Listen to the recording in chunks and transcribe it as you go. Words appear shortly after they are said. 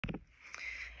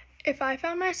If I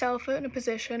found myself in a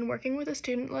position working with a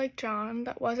student like John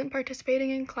that wasn't participating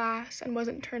in class and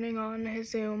wasn't turning on his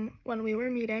Zoom when we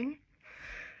were meeting,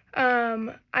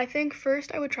 I think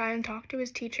first I would try and talk to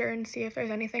his teacher and see if there's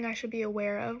anything I should be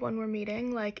aware of when we're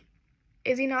meeting. Like,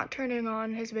 is he not turning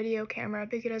on his video camera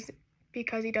because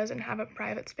he doesn't have a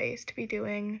private space to be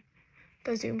doing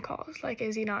the Zoom calls? Like,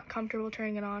 is he not comfortable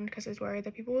turning it on because he's worried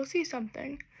that people will see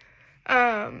something?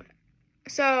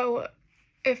 So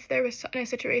if there was in a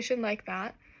situation like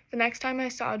that, the next time I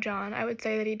saw John, I would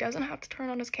say that he doesn't have to turn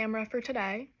on his camera for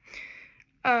today.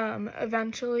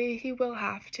 Eventually he will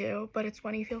have to, but it's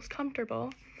when he feels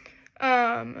comfortable.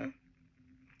 And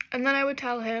then I would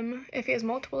tell him if he has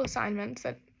multiple assignments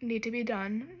that need to be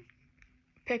done,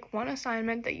 pick one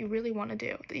assignment that you really want to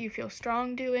do, that you feel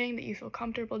strong doing, that you feel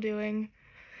comfortable doing,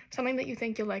 something that you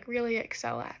think you'll really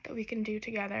excel at, that we can do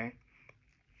together.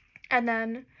 And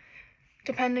then,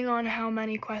 depending on how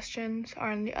many questions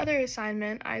are in the other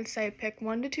assignment, I'd say pick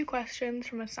 1 to 2 questions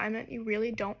from an assignment you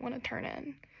really don't want to turn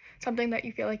in, something that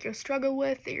you feel like you'll struggle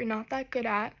with, that you're not that good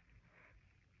at,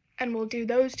 and we'll do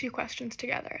those 2 questions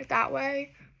together. That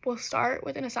way, we'll start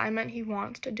with an assignment he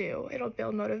wants to do. It'll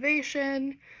build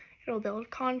motivation, it'll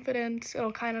build confidence,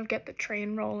 it'll kind of get the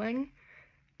train rolling.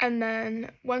 And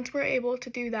then once we're able to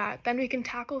do that, then we can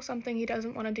tackle something he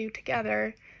doesn't want to do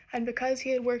together. And because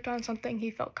he had worked on something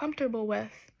he felt comfortable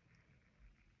with,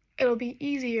 it'll be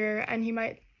easier, and he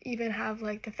might even have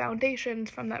the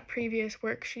foundations from that previous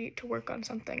worksheet to work on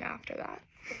something after that.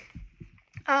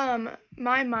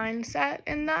 My mindset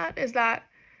in that is that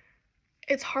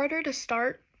it's harder to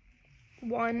start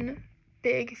one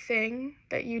big thing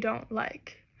that you don't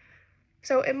like.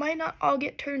 So it might not all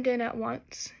get turned in at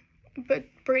once, but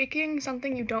breaking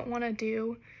something you don't want to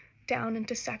do down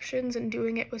into sections and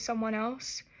doing it with someone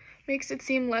else makes it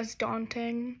seem less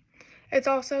daunting. It's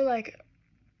also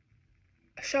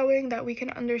showing that we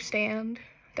can understand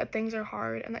that things are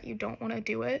hard and that you don't want to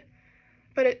do it,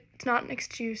 but it's not an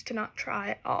excuse to not try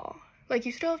at all.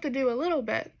 You still have to do a little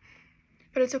bit,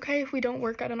 but it's okay if we don't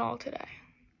work at it all today.